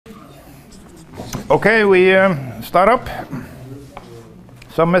Okay, we start up.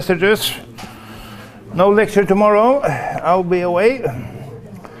 Some messages. No lecture tomorrow. I'll be away.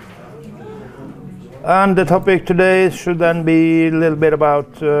 And the topic today should then be a little bit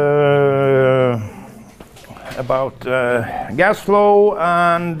about gas flow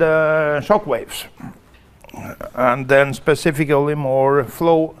and shock waves, and then specifically more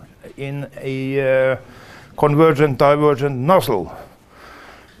flow in a convergent divergent nozzle,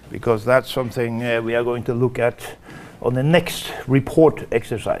 because that's something we are going to look at on the next report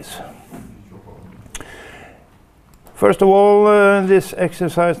exercise. First of all, this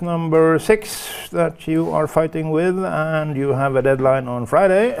exercise number 6 that you are fighting with, and you have a deadline on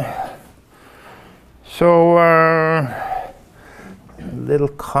Friday. So, little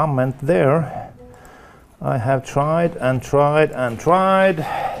comment there. I have tried and tried and tried,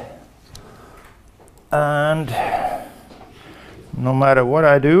 and no matter what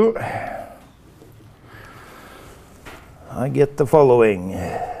I do, I get the following.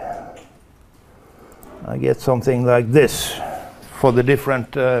 I get something like this for the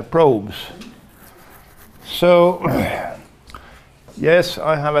different probes. So, yes,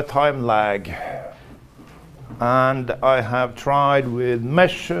 I have a time lag. And I have tried with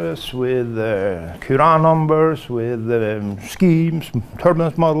meshes, with Courant numbers, with schemes,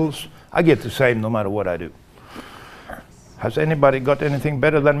 turbulence models. I get the same no matter what I do. Has anybody got anything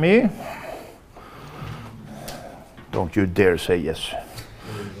better than me? Don't you dare say yes.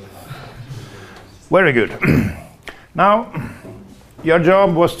 Very good. Now, your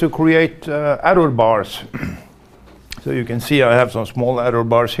job was to create error bars. So you can see I have some small error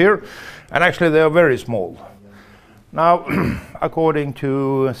bars here, and actually they are very small. Now, according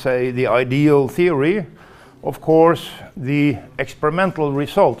to, say, the ideal theory, of course, the experimental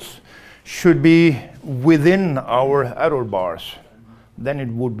results should be within our error bars. Then it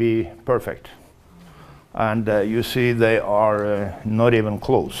would be perfect. And you see they are not even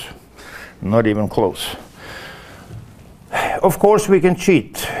close. Not even close. Of course, we can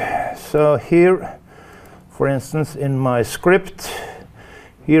cheat. So here, for instance, in my script,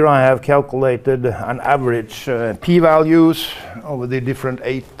 here I have calculated an average p-values over the different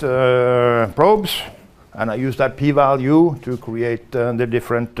 8 probes, and I use that p-value to create the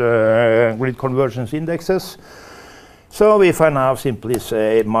different grid convergence indexes. So if I now simply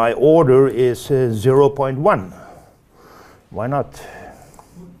say my order is 0.1, why not?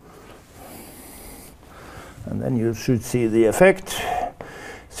 And then you should see the effect.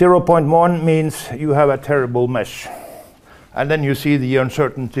 0.1 means you have a terrible mesh. And then you see the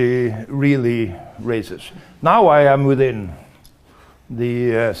uncertainty really raises. Now I am within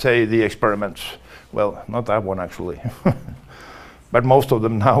the, say, the experiments. Well, not that one actually. But most of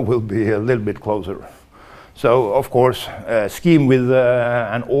them now will be a little bit closer. So, of course, a scheme with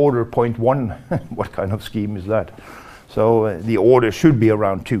an order 0.1, what kind of scheme is that? So the order should be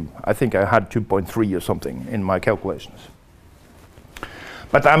around 2. I think I had 2.3 or something in my calculations.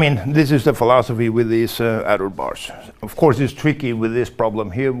 But I mean, this is the philosophy with these error bars. Of course, it's tricky with this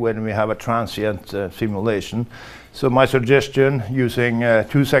problem here when we have a transient simulation. So my suggestion, using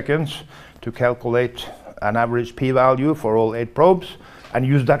 2 seconds to calculate an average p-value for all 8 probes, and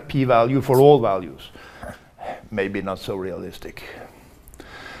use that p-value for all values. Maybe not so realistic.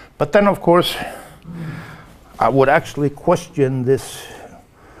 But then, of course, I would actually question this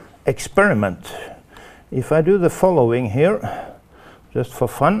experiment. If I do the following here, just for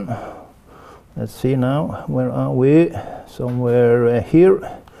fun. Let's see now, where are we? Somewhere here.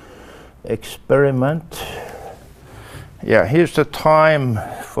 Experiment. Yeah, here's the time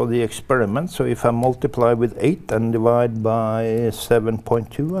for the experiment. So if I multiply with 8 and divide by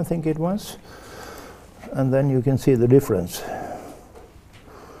 7.2, I think it was, and then you can see the difference.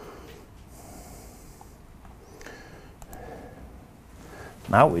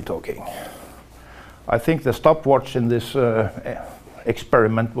 Now we're talking. I think the stopwatch in this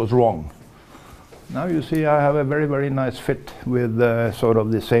experiment was wrong. Now you see I have a very, very nice fit with sort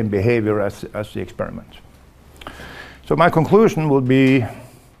of the same behavior as the experiment. So my conclusion would be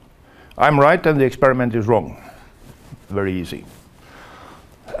I'm right and the experiment is wrong. Very easy.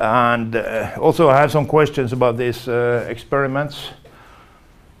 And also I have some questions about these experiments.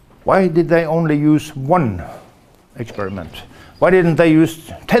 Why did they only use 1 experiment? Why didn't they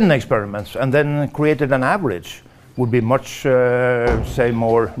use 10 experiments and then created an average? Would be much, say,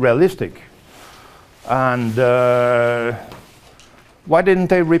 more realistic. And why didn't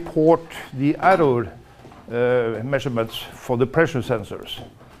they report the error measurements for the pressure sensors?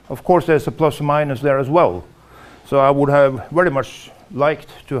 Of course, there's a plus and minus there as well. So I would have very much liked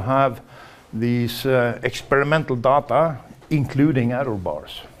to have these experimental data, including error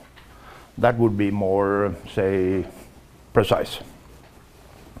bars. That would be more, say, precise.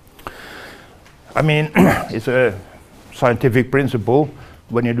 I mean, it's a scientific principle.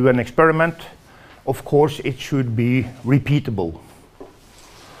 When you do an experiment, of course, it should be repeatable.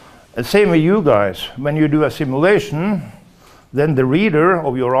 And same with you guys. When you do a simulation, then the reader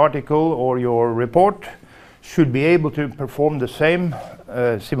of your article or your report should be able to perform the same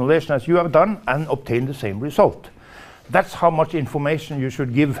simulation as you have done and obtain the same result. That's how much information you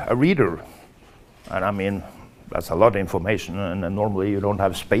should give a reader. And I mean, that's a lot of information, and normally you don't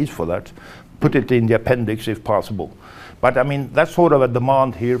have space for that. Put it in the appendix if possible. But I mean, that's sort of a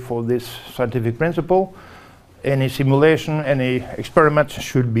demand here for this scientific principle. Any simulation, any experiment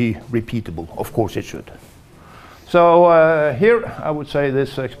should be repeatable. Of course it should. So here I would say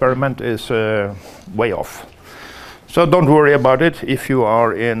this experiment is way off. So don't worry about it if you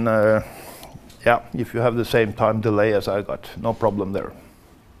are in, if you have the same time delay as I got. No problem there.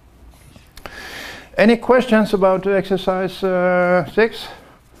 Any questions about exercise 6?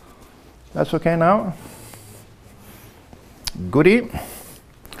 That's okay now? Goodie.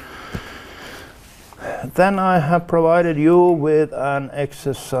 Then I have provided you with an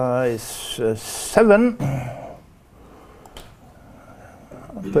exercise 7.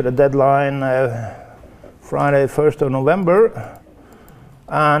 Put a deadline Friday 1st of November.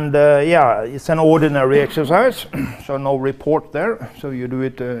 And yeah, it's an ordinary exercise, so no report there. So you do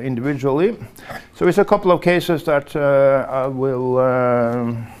it individually. So it's a couple of cases that I will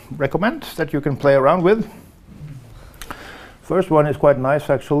recommend that you can play around with. First one is quite nice,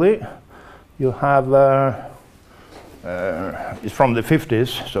 actually. You have, it's from the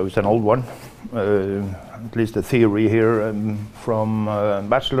 50s, so it's an old one. At least the theory here from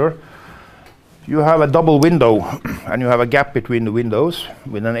Bachelor. You have a double window, and you have a gap between the windows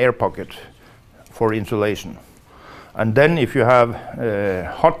with an air pocket for insulation. And then if you have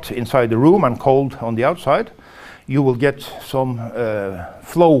hot inside the room and cold on the outside, you will get some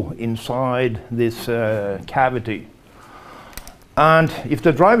flow inside this cavity. And if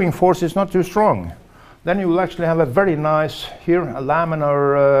the driving force is not too strong, then you will actually have a very nice, here, a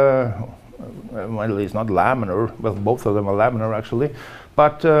laminar, well, it's not laminar, well, both of them are laminar actually,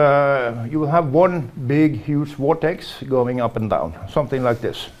 but you will have one big, huge vortex going up and down, something like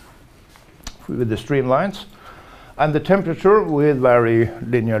this, with the streamlines. And the temperature will vary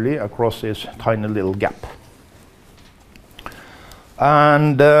linearly across this tiny little gap.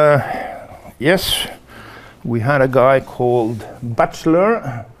 And yes, we had a guy called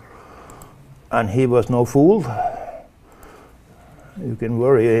Bachelor, and he was no fool. You can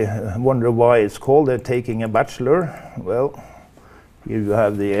wonder why it's called taking a bachelor. Well, here you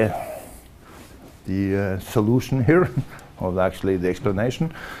have the solution here, or actually the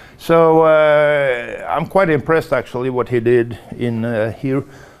explanation. So I'm quite impressed actually what he did in here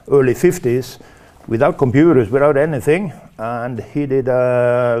early 50s without computers, without anything, and he did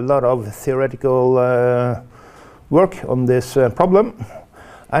a lot of theoretical work on this problem,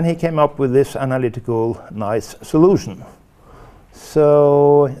 and he came up with this analytical nice solution.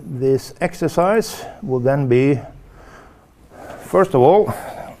 So this exercise will then be, first of all,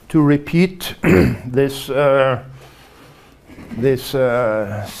 to repeat this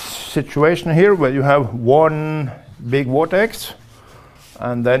situation here where you have one big vortex,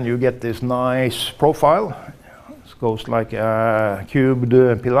 and then you get this nice profile. It goes like a cubed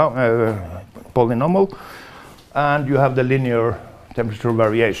polynomial, and you have the linear temperature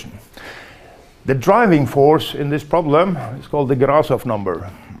variation. The driving force in this problem is called the Grasov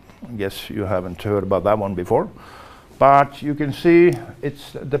number. I guess you haven't heard about that one before. But you can see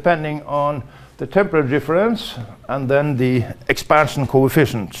it's depending on the temperature difference and then the expansion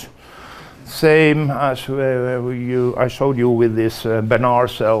coefficient. Same as I showed you with this Banach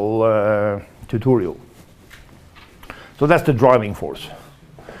cell tutorial. So that's the driving force.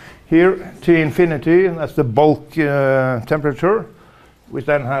 Here, T infinity, that's the bulk temperature, which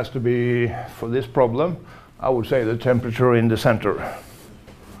then has to be, for this problem, I would say the temperature in the center.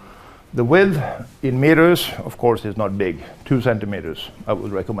 The width in meters, of course, is not big. 2 centimeters, I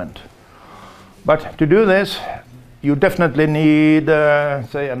would recommend. But to do this, you definitely need,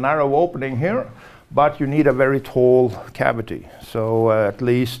 say, a narrow opening here, but you need a very tall cavity. So at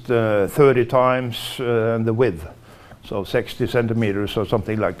least 30 times the width. So 60 centimeters or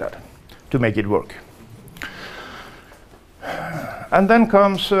something like that, to make it work. And then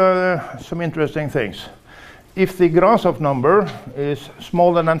comes some interesting things. If the Grasov number is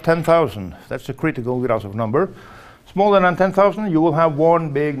smaller than 10,000, that's a critical Grasov number. Smaller than 10,000, you will have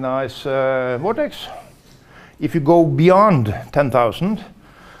one big, nice vortex. If you go beyond 10,000,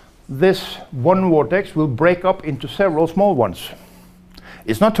 this one vortex will break up into several small ones.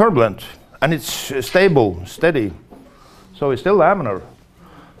 It's not turbulent. and it's stable, steady, so it's still laminar.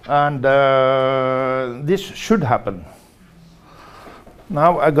 And this should happen.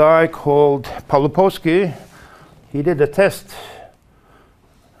 Now a guy called Pawlowski, he did a test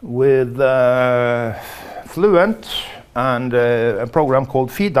with Fluent and a program called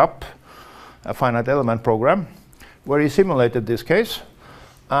FeedUp, a finite element program, where he simulated this case,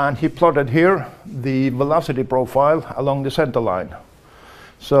 and he plotted here the velocity profile along the center line.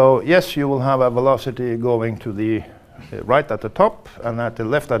 So yes, you will have a velocity going to the right at the top and at the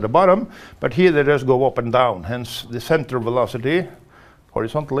left at the bottom, but here they just go up and down, hence the center velocity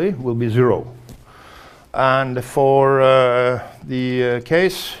horizontally will be 0. And for the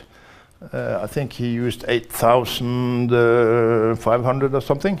case, I think he used 8,500 or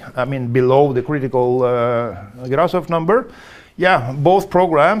something, I mean below the critical Grasov number. Yeah, both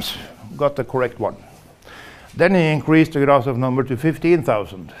programs got the correct one. Then he increased the Grasov number to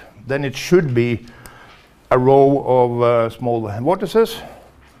 15,000. Then it should be a row of small vortices,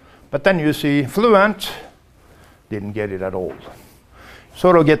 but then you see Fluent didn't get it at all.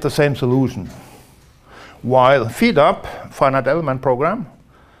 Sort of get the same solution. While FeedUp, finite element program,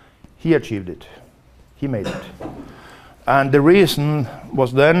 he achieved it. He made it. And the reason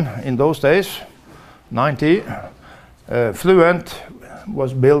was then, in those days, 90, Fluent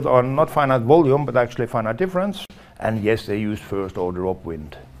was built on not finite volume, but actually finite difference. And yes, they used first order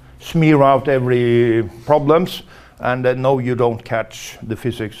upwind. Smear out every problems, and no, you don't catch the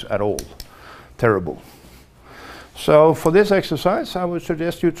physics at all. Terrible. So for this exercise, I would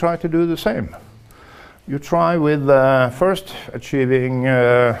suggest you try to do the same. You try with first achieving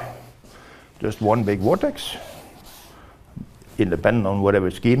just one big vortex, independent on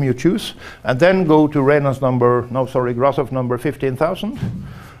whatever scheme you choose, and then go to Grasov number 15,000,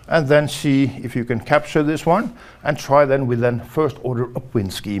 and then see if you can capture this one, and try then with an first order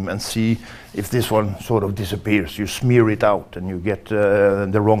upwind scheme and see if this one sort of disappears. You smear it out and you get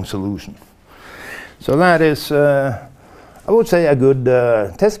the wrong solution. So that is, I would say, a good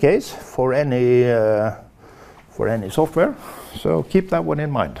test case for any software. So keep that one in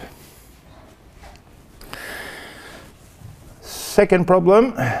mind. Second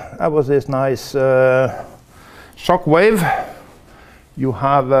problem, that was this nice shock wave. You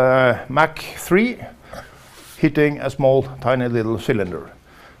have Mach 3 hitting a small, tiny little cylinder.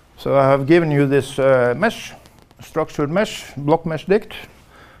 So I have given you this mesh, structured mesh, block mesh dict.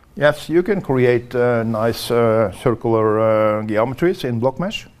 Yes, you can create nice circular geometries in block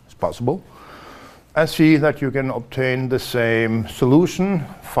mesh. It's possible. And see that you can obtain the same solution,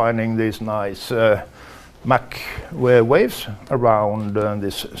 finding these nice Mach waves around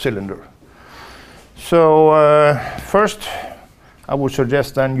this cylinder. So first, I would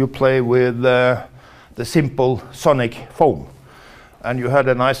suggest then you play with the simple sonic foam. And you had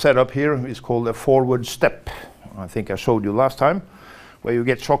a nice setup here. It's called a forward step. I think I showed you last time, where you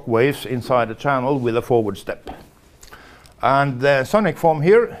get shock waves inside the channel with a forward step. And the sonic foam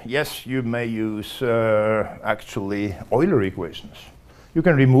here, yes, you may use actually Euler equations. You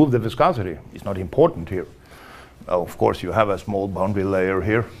can remove the viscosity. It's not important here. Of course, you have a small boundary layer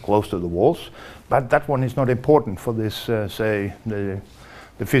here close to the walls, but that one is not important for this, say, the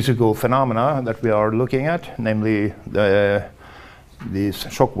physical phenomena that we are looking at, namely these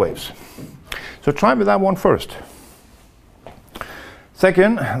shock waves. So try with that one first.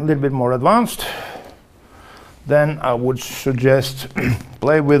 Second, a little bit more advanced. Then I would suggest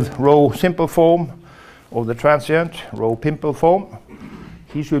play with rho simple foam of the transient, rho pimple foam.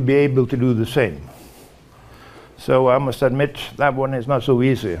 He should be able to do the same. So I must admit that one is not so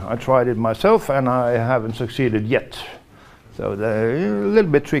easy. I tried it myself and I haven't succeeded yet. So they're a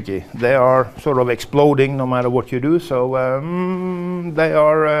little bit tricky. They are sort of exploding no matter what you do, so they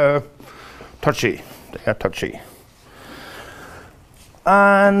are touchy. They are touchy.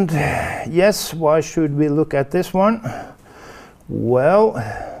 And yes, why should we look at this one? Well,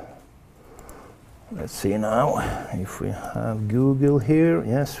 let's see now if we have Google here.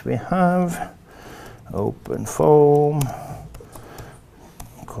 Yes, we have open foam,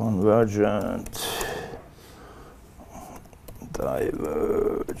 convergent,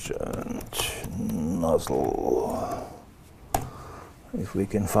 divergent nozzle. If we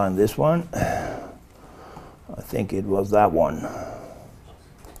can find this one, I think it was that one.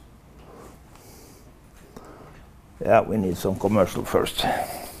 Yeah, we need some commercial first.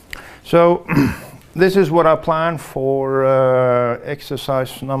 So this is what I plan for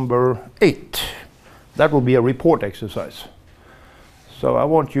exercise number 8. That will be a report exercise. So I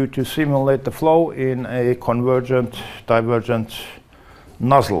want you to simulate the flow in a convergent divergent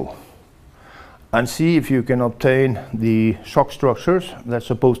nozzle and see if you can obtain the shock structures that's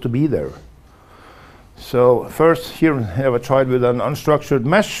supposed to be there. So first here I have tried with an unstructured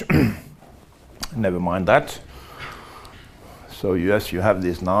mesh. Never mind that. So yes, you have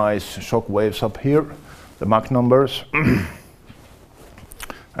these nice shock waves up here, the Mach numbers.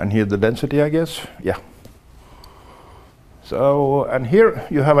 And here the density, I guess. Yeah. So, and here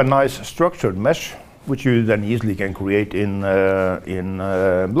you have a nice structured mesh, which you then easily can create in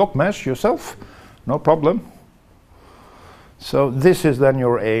block mesh yourself. No problem. So this is then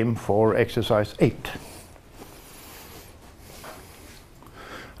your aim for exercise 8.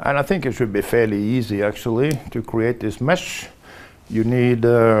 And I think it should be fairly easy actually to create this mesh. You need,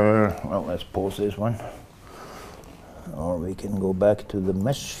 well, let's pause this one. Or we can go back to the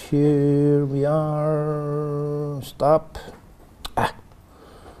mesh. Here we are. Stop. Ah.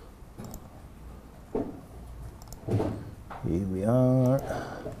 Here we are.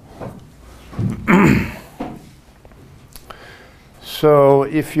 So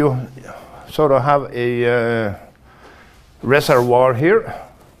if you sort of have a reservoir here,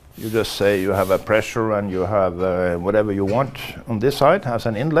 you just say you have a pressure and you have whatever you want on this side as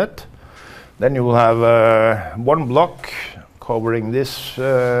an inlet. Then you will have one block covering this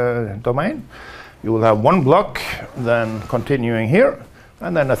domain. You will have one block, then continuing here,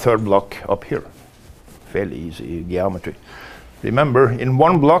 and then a third block up here. Fairly easy geometry. Remember, in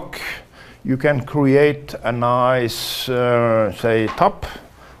one block, you can create a nice, say, top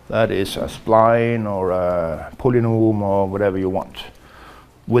that is a spline or a polynomial or whatever you want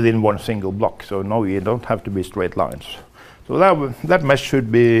within one single block. So no, you don't have to be straight lines. So that mesh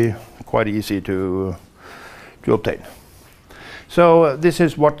should be quite easy to obtain. So this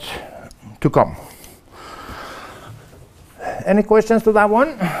is what to come. Any questions to that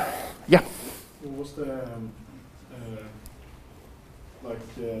one? Yeah. What was the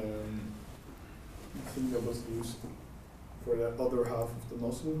thing that was used for the other half of the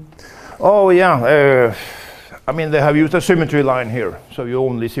nozzle? Oh yeah, I mean they have used a symmetry line here, so you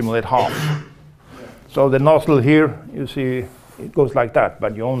only simulate half. Yeah. So the nozzle here, you see, it goes like that,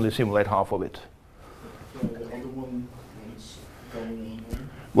 but you only simulate half of it. So the other one is going on here?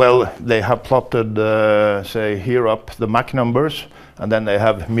 Well, they have plotted, say, here up the Mach numbers, and then they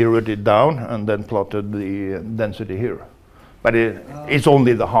have mirrored it down, and then plotted the density here. But it's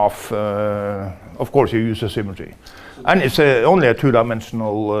only the half. Of course, you use a symmetry, so and it's only a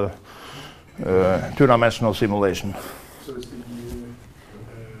two-dimensional simulation. So it's the U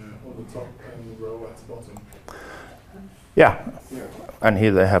on the top and the row at the bottom. Yeah, and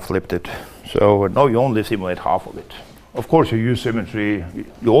here they have flipped it. So no, you only simulate half of it. Of course, you use symmetry.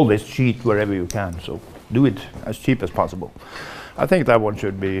 You always cheat wherever you can. So do it as cheap as possible. I think that one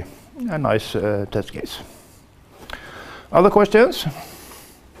should be a nice test case. Other questions?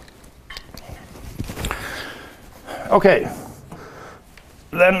 Okay,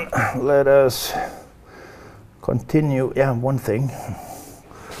 then let us continue. Yeah, one thing.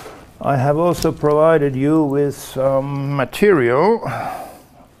 I have also provided you with some material,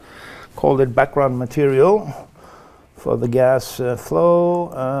 called it background material for the gas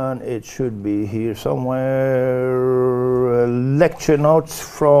flow, and it should be here somewhere. Lecture notes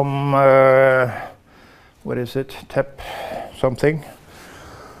from what is it? TEP something.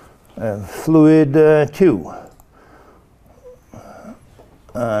 Fluid 2.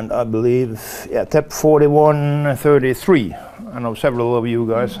 And I believe, yeah, TEP 4133. I know several of you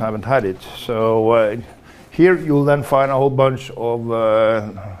guys haven't had it. So here you'll then find a whole bunch of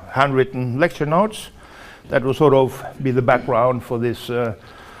handwritten lecture notes that will sort of be the background for this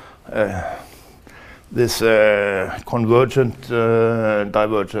convergent,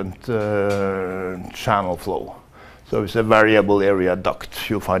 divergent channel flow. So it's a variable area duct.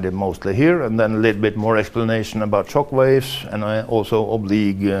 You'll find it mostly here, and then a little bit more explanation about shock waves and also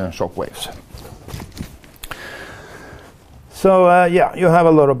oblique shock waves. So yeah, you have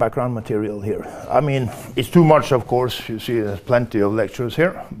a lot of background material here. I mean, it's too much, of course. You see there's plenty of lectures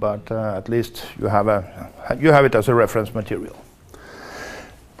here, but at least you have it as a reference material.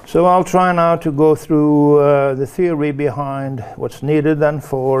 So I'll try now to go through the theory behind what's needed then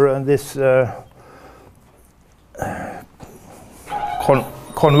for this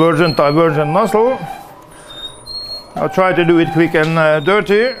convergent divergent nozzle. I'll try to do it quick and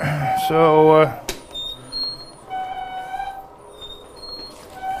dirty.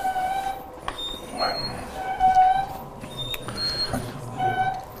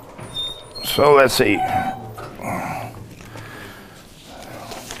 So let's see.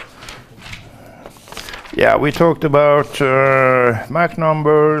 Yeah, we talked about Mach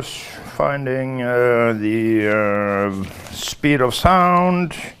numbers, finding the speed of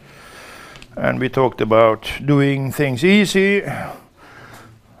sound, and we talked about doing things easy,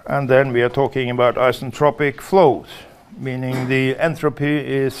 And then we are talking about isentropic flows, meaning the entropy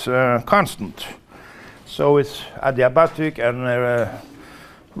is constant. So it's adiabatic and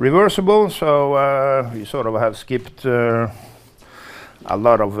reversible, so we sort of have skipped a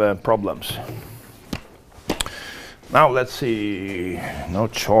lot of problems. Now let's see, no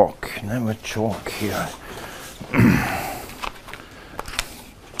chalk, never chalk here.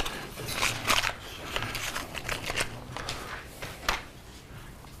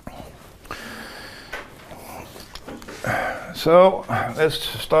 So let's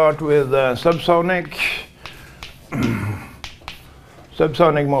start with subsonic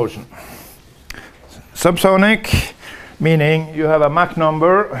motion. Subsonic meaning you have a Mach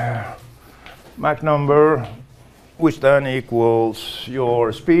number which then equals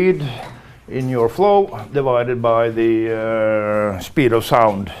your speed in your flow divided by the speed of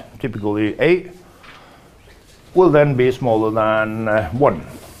sound, typically a, will then be smaller than 1.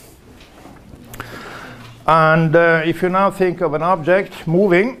 And if you now think of an object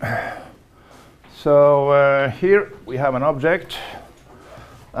moving, so here we have an object,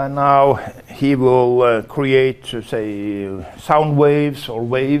 and now he will create, say, sound waves or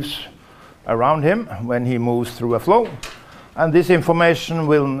waves around him when he moves through a flow. And this information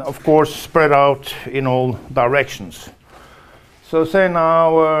will, of course, spread out in all directions. So say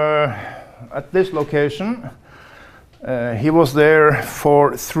now at this location, he was there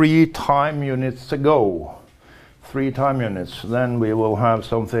for 3 time units ago. 3 time units. Then we will have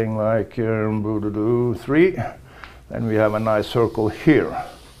something like 3. Then we have a nice circle here.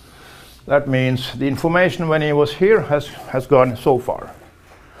 That means the information when he was here has gone so far.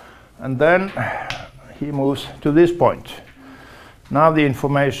 And then he moves to this point. Now the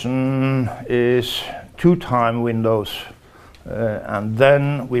information is 2 time windows. And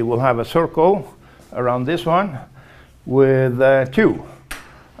then we will have a circle around this one with 2.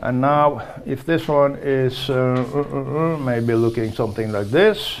 And now if this one is maybe looking something like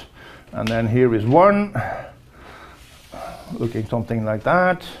this, and then here is 1 looking something like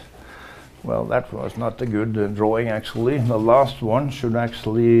that. Well, that was not a good drawing actually. The last one should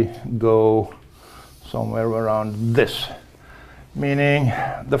actually go somewhere around this, meaning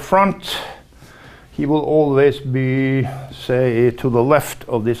the front, he will always be, say, to the left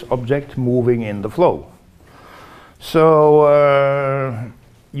of this object moving in the flow. So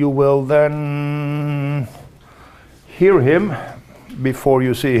you will then hear him before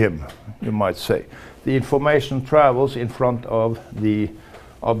you see him, you might say. The information travels in front of the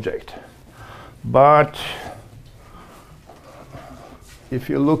object. But if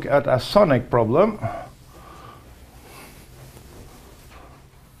you look at a sonic problem,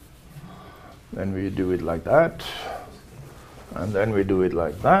 then we do it like that, and then we do it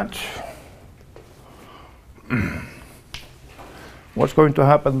like that. What's going to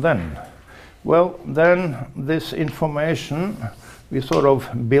happen then? Well, then this information we sort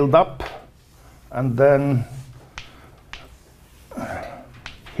of build up and then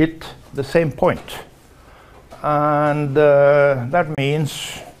hit the same point. And that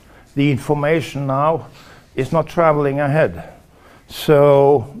means the information now is not traveling ahead.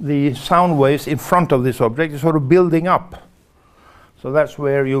 So the sound waves in front of this object is sort of building up. So that's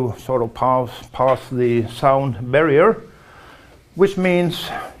where you sort of pass the sound barrier, which means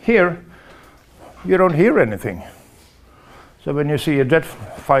here you don't hear anything. So when you see a jet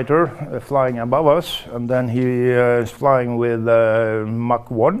fighter flying above us, and then he is flying with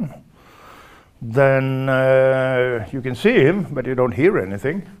Mach 1, then you can see him, but you don't hear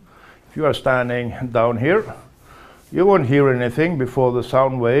anything. If you are standing down here, you won't hear anything before the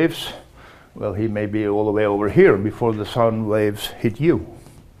sound waves, well, he may be all the way over here before the sound waves hit you.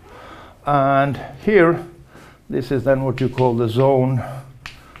 And here, this is then what you call the zone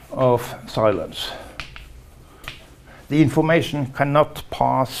of silence. The information cannot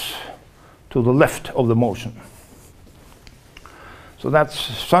pass to the left of the motion. So that's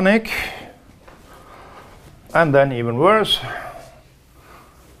sonic. And then even worse,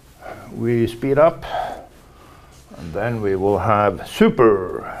 we speed up, and then we will have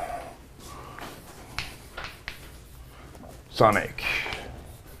super sonic.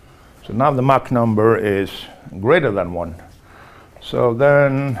 So now the Mach number is greater than 1. So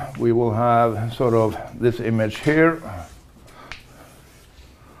then we will have sort of this image here.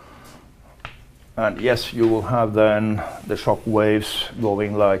 And yes, you will have then the shock waves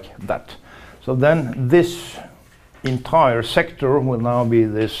going like that. So then this entire sector will now be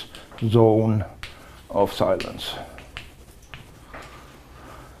this zone of silence.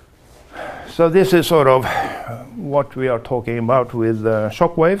 So this is sort of what we are talking about with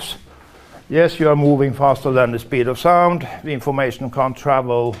shock waves. Yes, you are moving faster than the speed of sound. The information can't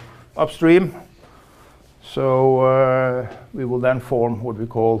travel upstream. So we will then form what we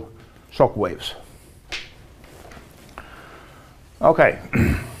call shock waves. Okay.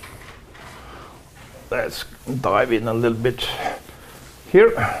 Let's dive in a little bit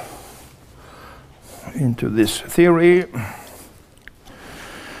here into this theory.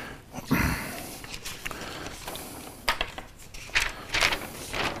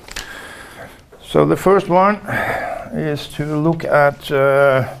 So the first one is to look at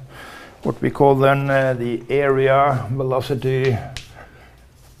what we call then the area velocity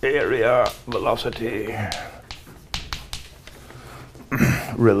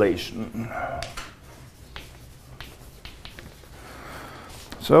relation.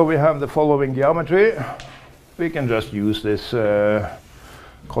 So we have the following geometry. We can just use this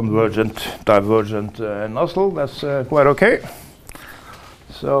convergent divergent nozzle. That's quite okay.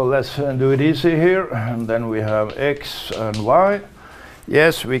 So let's do it easy here, and then we have x and y.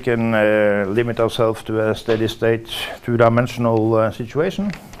 Yes, we can limit ourselves to a steady state two-dimensional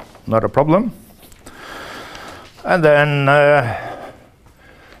situation, not a problem. And then,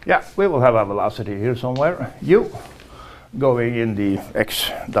 yeah, we will have a velocity here somewhere, u, going in the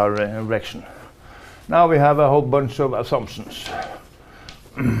x direction. Now we have a whole bunch of assumptions.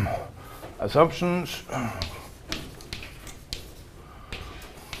 Assumptions.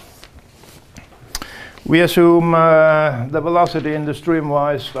 We assume the velocity in the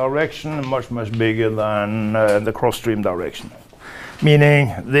streamwise direction much bigger than the cross-stream direction,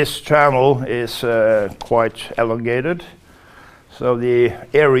 meaning this channel is quite elongated, so the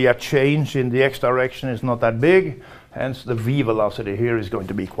area change in the x direction is not that big, hence the v velocity here is going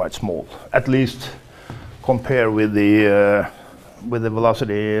to be quite small, at least compare with the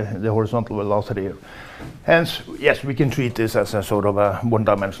velocity, the horizontal velocity here. Hence, yes, we can treat this as a sort of a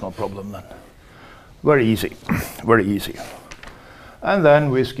one-dimensional problem then. Very easy, very easy. And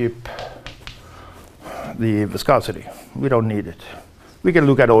then we skip the viscosity. We don't need it. We can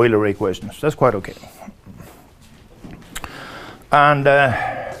look at Euler equations. That's quite okay. And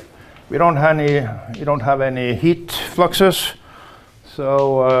we don't have any heat fluxes,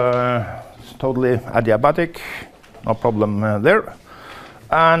 so it's totally adiabatic. No problem there.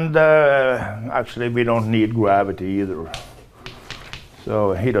 And actually, we don't need gravity either.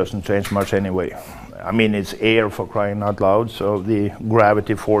 So he doesn't change much anyway. I mean, it's air, for crying out loud, so the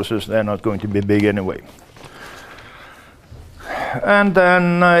gravity forces, they're not going to be big anyway. And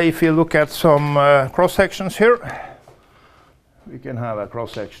then if you look at some cross-sections here, we can have a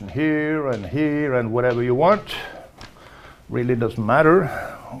cross-section here and whatever you want. Really doesn't matter.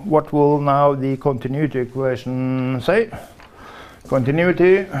 What will now the continuity equation say?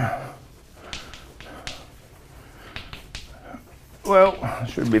 Continuity. Well,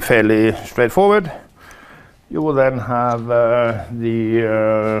 should be fairly straightforward. You will then have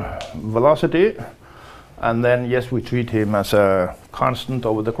the velocity, and then yes, we treat him as a constant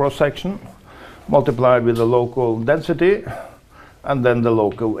over the cross-section, multiplied with the local density, and then the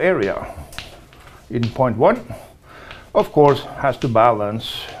local area in point 1. Of course, has to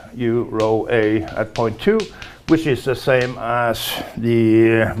balance u rho a at point 2, which is the same as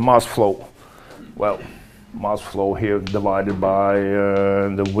the mass flow. Well, mass flow here divided by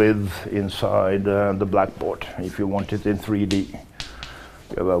the width inside the blackboard. If you want it in 3D, you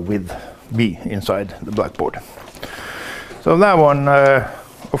have a width b inside the blackboard. So that one,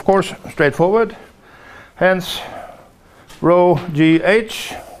 of course, straightforward. Hence, rho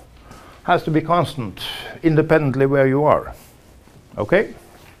gh has to be constant independently where you are. Okay?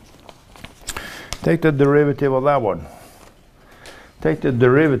 Take the derivative of that one. Take the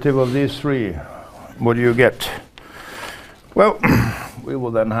derivative of these three. What do you get? Well, we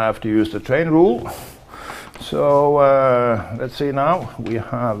will then have to use the train rule. So let's see now. We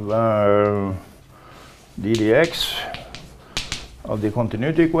have ddx of the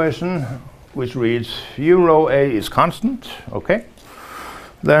continuity equation, which reads u rho a is constant. Okay.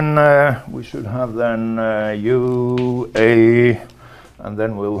 Then we should have then u a, and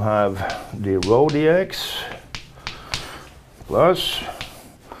then we'll have the rho dx plus.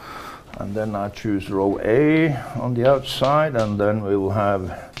 And then I choose rho a on the outside, and then we will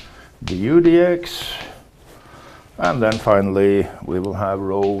have du dx. And then finally we will have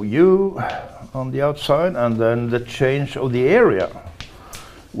rho u on the outside, and then the change of the area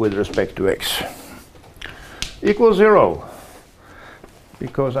with respect to x equals 0.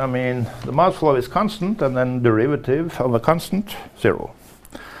 Because, I mean, the mass flow is constant, and then derivative of a constant, 0.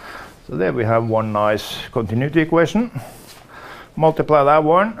 So there we have one nice continuity equation. Multiply that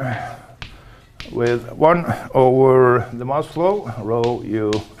one with 1 over the mass flow, rho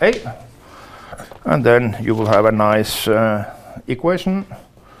u a, And then you will have a nice equation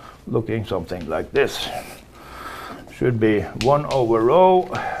looking something like this. Should be 1 over rho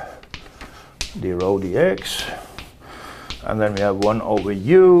d rho dx, and then we have 1 over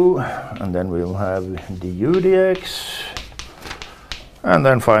u, and then we'll have du dx, and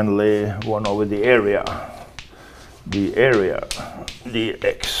then finally 1 over the area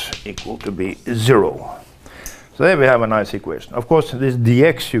dx equal to be 0. So there we have a nice equation. Of course, this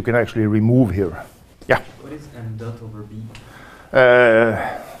dx you can actually remove here. Yeah? What is m dot over b?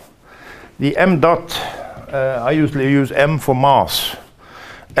 The m dot, I usually use m for mass.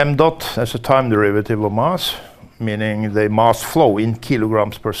 M dot as a time derivative of mass, meaning the mass flow in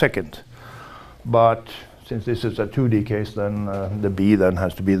kilograms per second. But since this is a 2D case, then the b then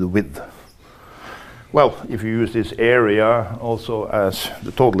has to be the width. Well, if you use this area also as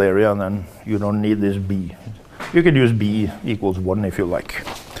the total area, then you don't need this b. You can use b equals 1 if you like.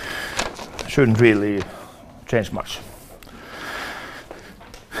 Shouldn't really change much.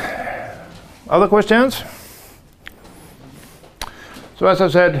 Other questions? So as I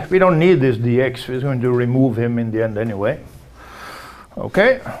said, we don't need this dx. We're going to remove him in the end anyway.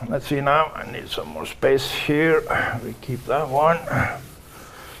 Okay, let's see now. I need some more space here. We keep that one.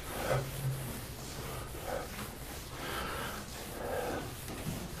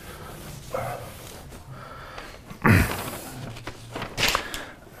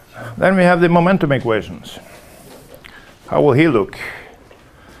 Then we have the momentum equations. How will he look?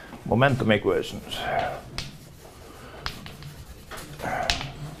 Momentum equations.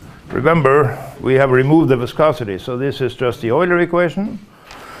 Remember, we have removed the viscosity, so this is just the Euler equation.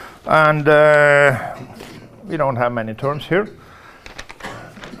 And we don't have many terms here.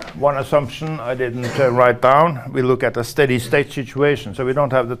 One assumption I didn't write down, we look at a steady state situation, so we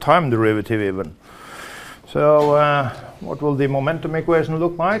don't have the time derivative even. So what will the momentum equation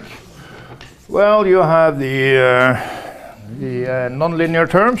look like? Well, you have the nonlinear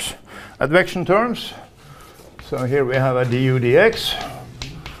terms, advection terms. So here we have a du dx,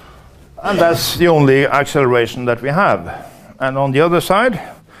 and that's the only acceleration that we have. And on the other side,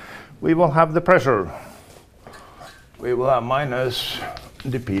 we will have the pressure. We will have minus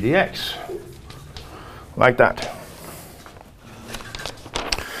dp dx, like that.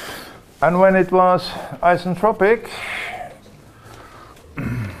 And when it was isentropic,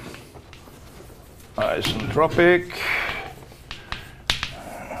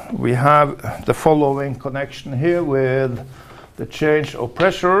 we have the following connection here with the change of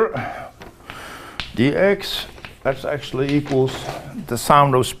pressure dx. That's actually equals the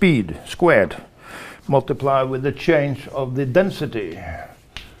sound of speed squared multiplied with the change of the density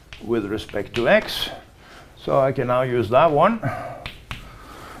with respect to x. So I can now use that one.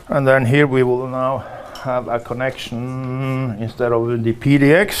 And then here we will now have a connection. Instead of the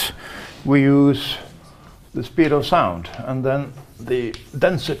pdx, we use the speed of sound and then the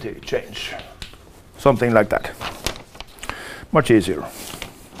density change. Something like that. Much easier.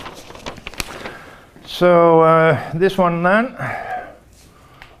 So this one then,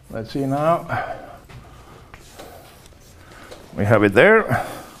 let's see now. We have it there.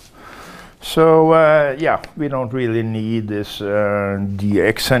 So yeah, we don't really need this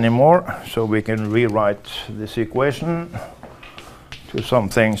dx anymore, so we can rewrite this equation to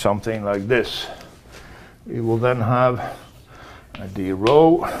something like this. We will then have a d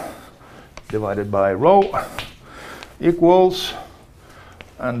rho divided by rho equals,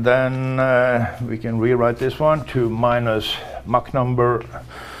 and then we can rewrite this one to minus Mach number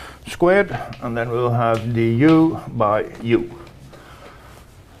squared, and then we'll have du by u.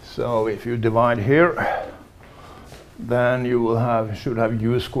 So if you divide here, then you will should have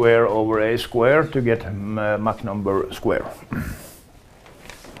u square over a square to get Mach number square.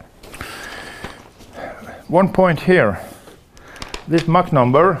 One point here, this Mach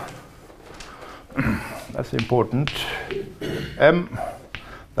number, that's important, m,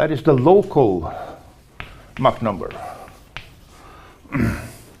 that is the local Mach number.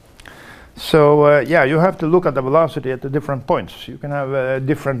 So yeah, you have to look at the velocity at the different points. You can have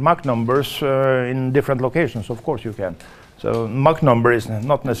different Mach numbers in different locations, of course you can. So Mach number is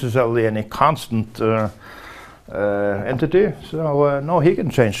not necessarily any constant entity, so no, he can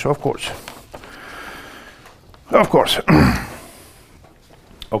change, of course. Of course.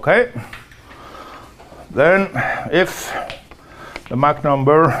 Okay. Then if the Mach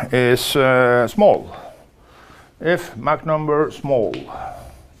number is small, if Mach number small,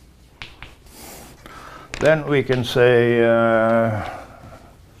 then we can say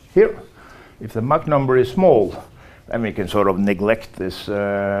here, if the Mach number is small, then we can sort of neglect this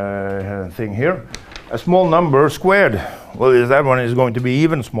thing here. A small number squared, well, that one is going to be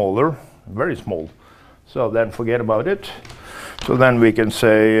even smaller. very small. So then forget about it. So then we can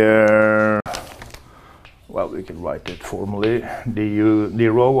say, well, we can write it formally, d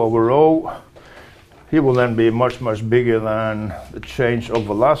rho over rho. He will then be much, much bigger than the change of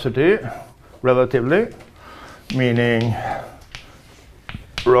velocity, relatively, meaning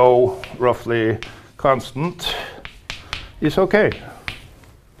rho roughly constant is okay.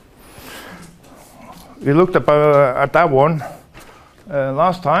 We looked up, at that one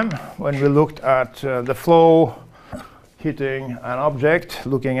last time when we looked at the flow hitting an object,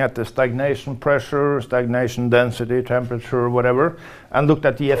 looking at the stagnation pressure, stagnation density, temperature, whatever, and looked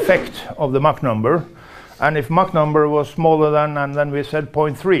at the effect of the Mach number. And if Mach number was smaller than, and then we said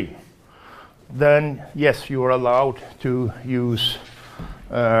 0.3, then yes, you are allowed to use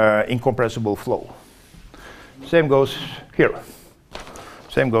incompressible flow. Same goes here.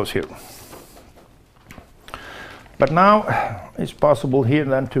 Same goes here. But now it's possible here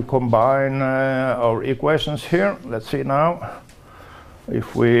then to combine our equations here. Let's see now.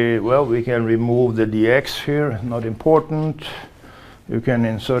 If we, well, we can remove the dx here, not important. You can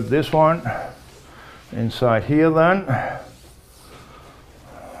insert this one inside here then,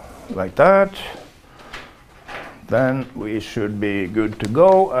 like that. Then we should be good to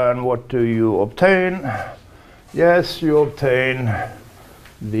go. And what do you obtain? Yes, you obtain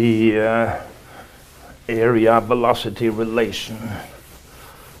the area velocity relation.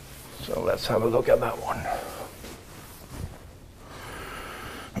 So let's have a look at that one.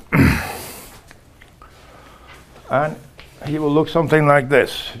 And he will look something like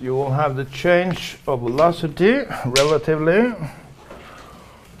this. You will have the change of velocity relatively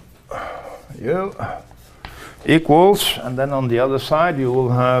equals, and then on the other side you will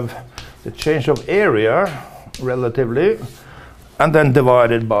have the change of area relatively, and then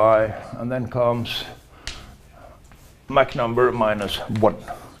divided by, and then comes Mach number minus 1.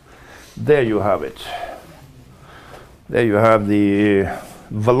 There you have it. There you have the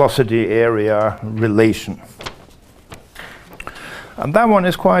velocity area relation. And that one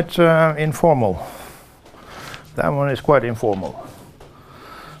is quite informal. That one is quite informal.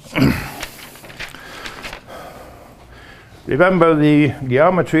 Remember the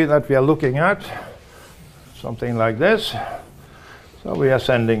geometry that we are looking at? Something like this. So we are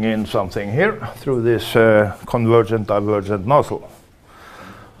sending in something here through this convergent divergent nozzle.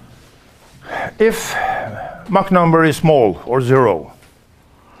 If Mach number is small or 0,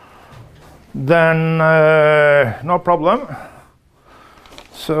 then no problem.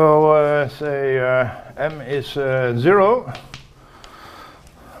 So say m is 0.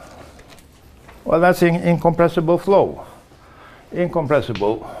 Well, that's incompressible flow.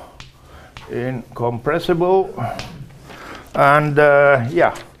 Incompressible. And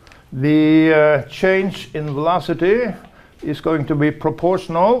yeah, the change in velocity is going to be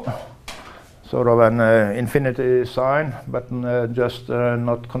proportional, sort of an infinity sign, but just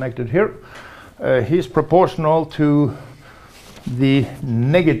not connected here. He's proportional to the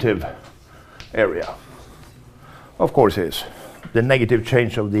negative area. Of course he is. The negative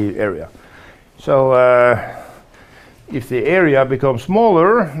change of the area. So if the area becomes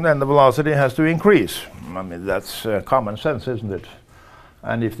smaller, then the velocity has to increase. I mean, that's common sense, isn't it?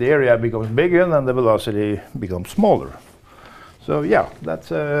 And if the area becomes bigger, then the velocity becomes smaller. So yeah, that's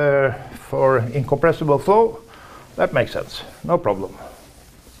for incompressible flow. That makes sense. No problem.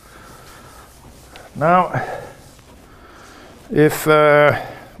 Now, if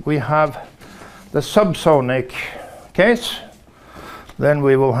we have the subsonic case, then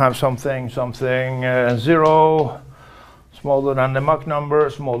we will have something 0, smaller than the Mach number,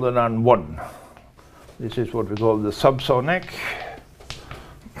 smaller than 1. This is what we call the subsonic.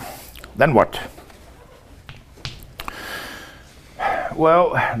 Then what?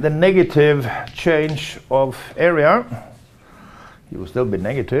 Well, the negative change of area, he will still be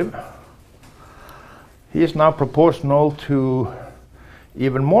negative. He is now proportional to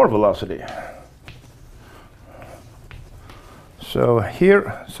even more velocity. So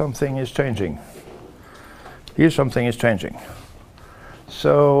here something is changing. Here something is changing.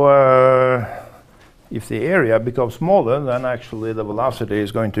 So if the area becomes smaller, then actually the velocity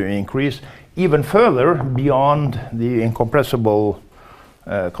is going to increase even further beyond the incompressible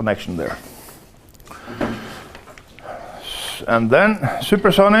connection there. And then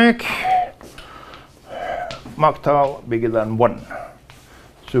supersonic, Mach tau bigger than 1.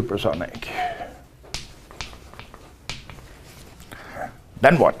 Supersonic.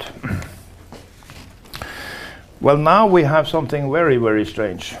 Then what? Well, now we have something very, very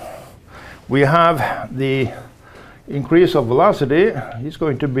strange. We have the increase of velocity is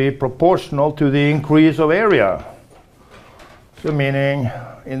going to be proportional to the increase of area. So meaning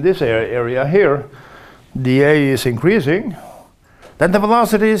in this area here, dA is increasing, then the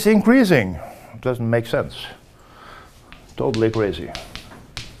velocity is increasing. It doesn't make sense. Totally crazy.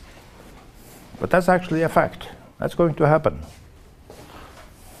 But that's actually a fact. That's going to happen.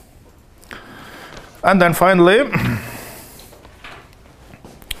 And then finally,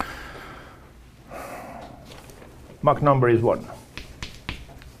 Mach number is 1.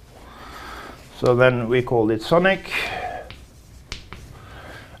 So then we call it sonic.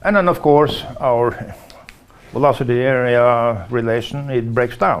 And then, of course, our velocity area relation, it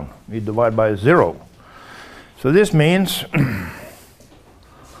breaks down. We divide by 0. So this means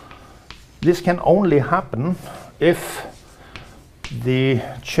this can only happen if the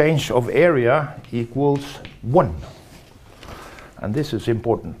change of area equals 1. And this is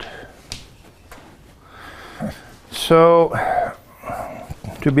important. So,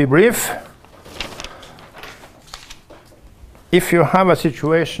 to be brief, if you have a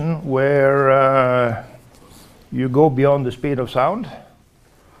situation where you go beyond the speed of sound,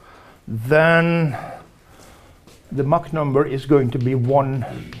 then the Mach number is going to be 1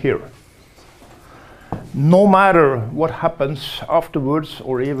 here. No matter what happens afterwards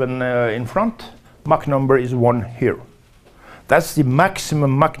or even in front, Mach number is 1 here. That's the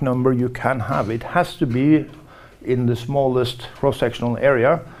maximum Mach number you can have. It has to be in the smallest cross-sectional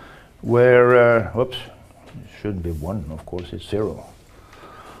area where, whoops, it shouldn't be 1, of course, it's 0.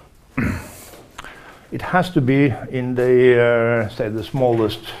 It has to be in the, say, the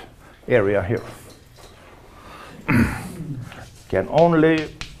smallest area here. Can only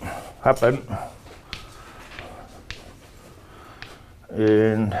happen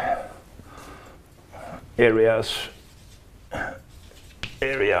in area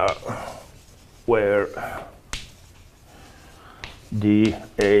where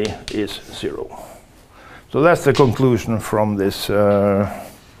dA is 0. So that's the conclusion from this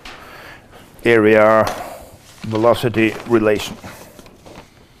area velocity relation.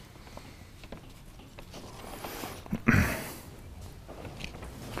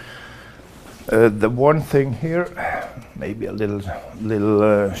 The one thing here, maybe a little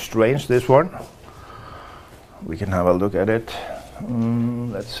strange, this one. We can have a look at it.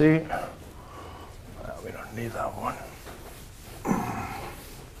 Let's see. We don't need that one.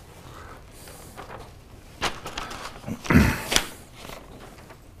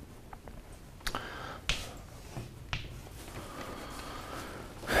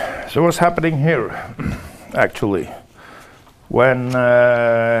 So what's happening here, actually, when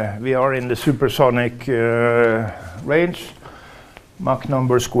we are in the supersonic range, Mach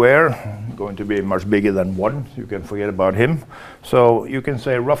number square going to be much bigger than 1. You can forget about him. So you can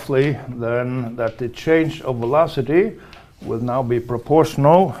say roughly then that the change of velocity will now be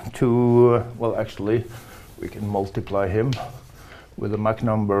proportional to, well, actually, we can multiply him with the Mach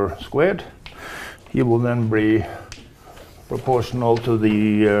number squared. He will then be proportional to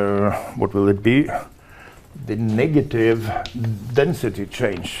the, what will it be? The negative density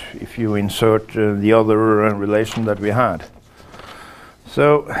change if you insert the other relation that we had.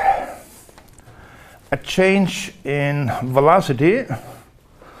 So a change in velocity,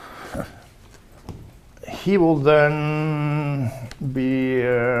 he will then be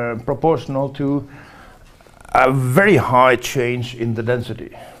proportional to a very high change in the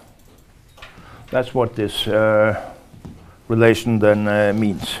density. That's what this relation then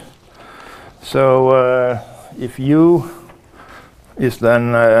means. So if U is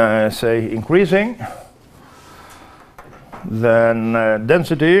then, say, increasing, then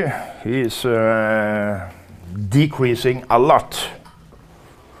density is decreasing a lot.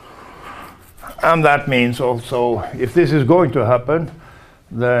 And that means also, if this is going to happen,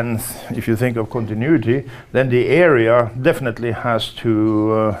 then if you think of continuity, then the area definitely has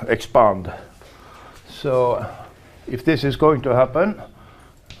to expand. So if this is going to happen,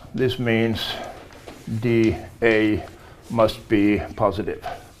 this means dA must be positive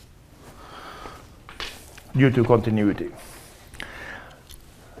due to continuity.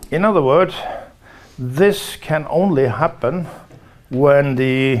 In other words, this can only happen when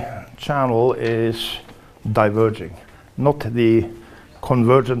the channel is diverging, not the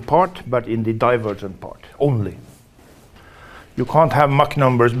convergent part, but in the divergent part only. You can't have Mach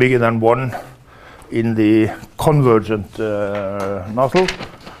numbers bigger than 1 in the convergent nozzle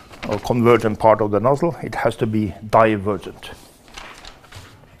or convergent part of the nozzle. It has to be divergent.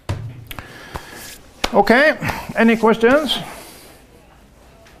 Okay, any questions?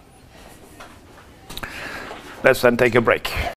 Let's then take a break.